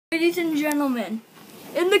Ladies and gentlemen,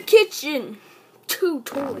 in the kitchen, two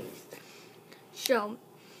toys shall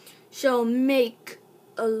make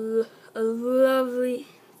a lovely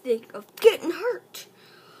thing of getting hurt.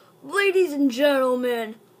 Ladies and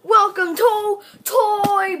gentlemen, welcome to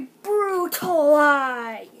Toy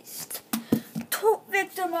Brutalized.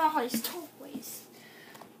 Victimized toys.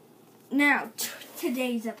 Now,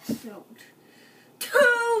 today's episode.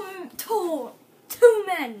 Two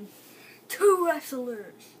men, two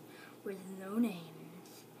wrestlers with no names,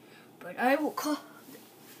 but I will call them.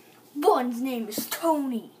 One's name is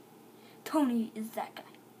Tony. Tony is that guy.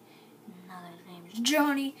 Another's name is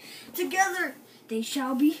Johnny. Together, they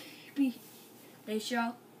shall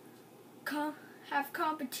have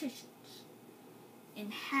competitions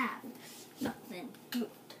and have nothing good.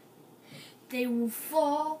 They will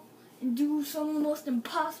fall and do some of the most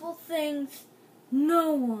impossible things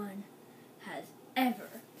no one has ever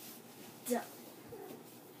done.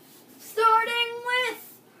 Starting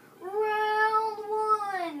with round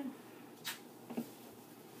one.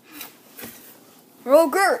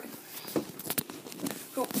 Okay.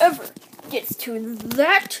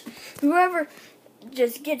 Whoever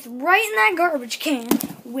just gets right in that garbage can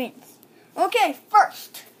wins. Okay,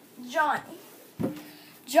 first, Johnny.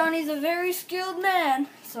 Johnny's a very skilled man,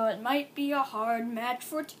 so it might be a hard match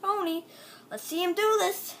for Tony. Let's see him do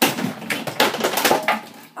this.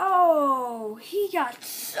 Oh, he got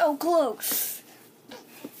so close.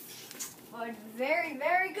 But very,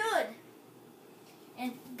 very good.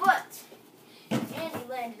 But he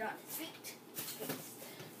landed on his feet,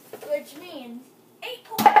 which means 8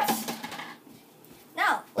 points.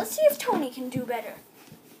 Now, let's see if Tony can do better.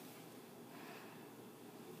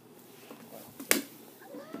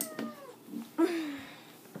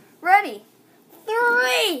 Ready?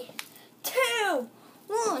 3, 2,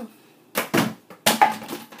 1.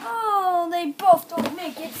 Oh, they both don't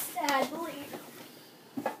make it, sadly.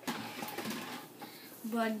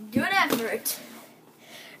 But good effort.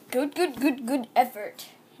 Good effort.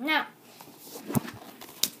 Now,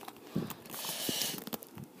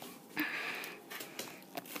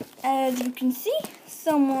 as you can see,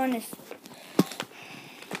 someone is...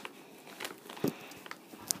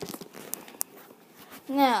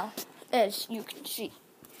 Now, as you can see,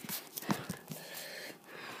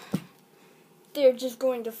 they're just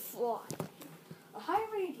going to fly a high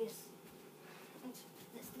radius.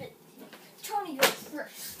 This bit. Tony goes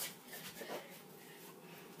first.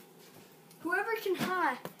 Whoever can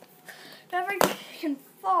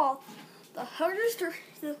fall the hardest or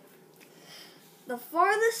the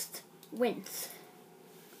farthest wins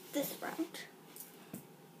this round.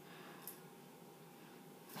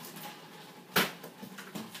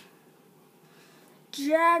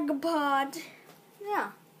 Jackpot.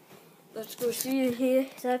 Yeah. Let's go see it here.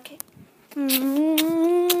 Is that okay?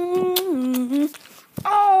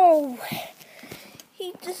 Oh!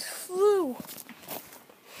 He just flew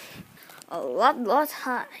a lot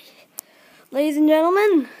high. Ladies and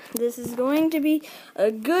gentlemen, this is going to be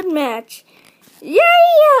a good match. Yeah!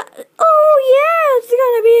 Oh yeah, it's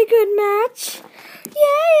gonna be a good match.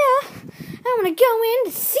 Yeah! I'm gonna go in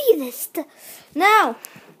to see this stuff. Now,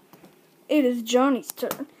 it is Johnny's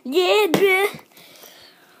turn. Yeah, bruh.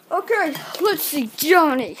 Okay, let's see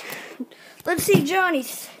Johnny. Let's see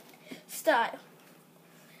Johnny's style.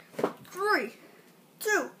 3,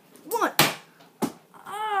 2, 1.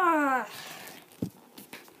 Ah.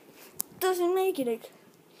 Doesn't make it a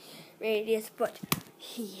radius, but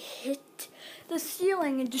he hit the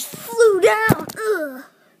ceiling and just flew down. Ugh.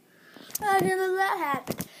 How did that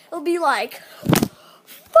happen? It'll be like,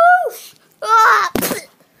 whoosh. Ah.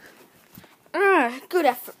 Good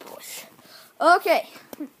effort, boys. Okay.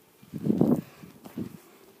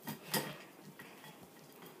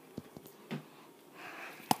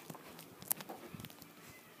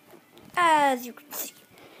 As you can see,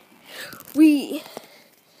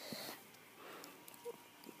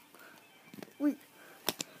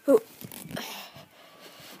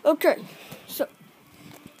 okay, so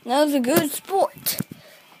now's a good sport.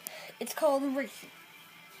 It's called racing.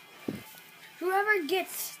 Whoever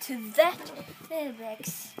gets to that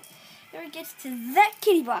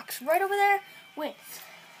kitty box right over there wins.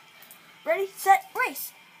 Ready, set,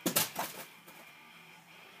 race.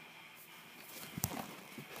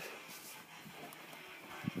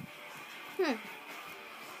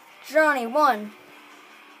 Johnny won.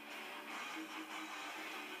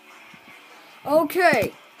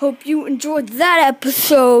 Okay, hope you enjoyed that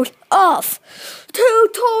episode of Two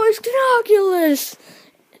Toys Binoculars.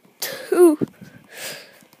 Two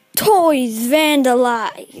Toys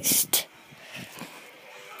Vandalized.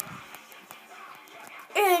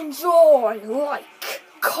 Enjoy, like.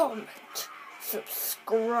 comment,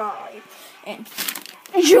 subscribe, and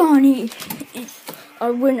Johnny is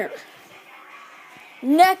our winner.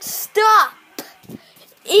 Next up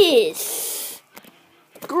is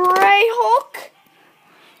Grey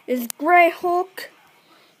Hulk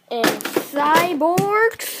and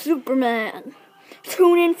Cyborg Superman.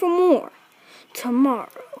 Tune in for more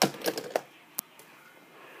tomorrow.